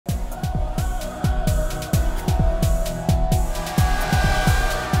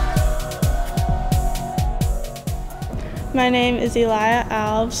My name is Eligha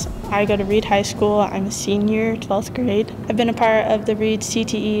Alves. I go to Reed High School. I'm a senior, 12th grade. I've been a part of the Reed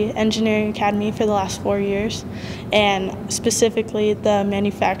CTE Engineering Academy for the last 4 years, and specifically the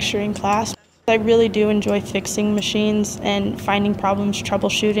manufacturing class. I really do enjoy fixing machines and finding problems,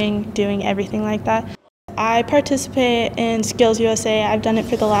 troubleshooting, doing everything like that. I participate in SkillsUSA. I've done it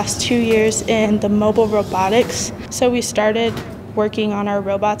for the last 2 years in the mobile robotics. So we started working on our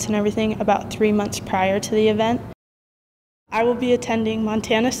robots and everything about 3 months prior to the event. I will be attending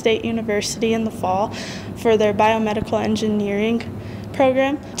Montana State University in the fall for their Biomedical Engineering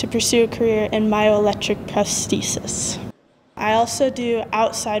program to pursue a career in myoelectric prostheses. I also do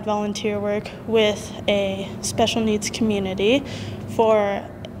outside volunteer work with a special needs community for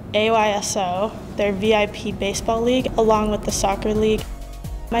AYSO, their VIP baseball league, along with the soccer league.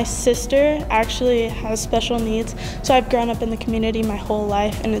 My sister actually has special needs, so I've grown up in the community my whole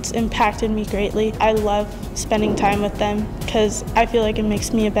life and it's impacted me greatly. I love spending time with them because I feel like it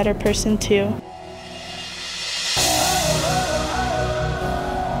makes me a better person too.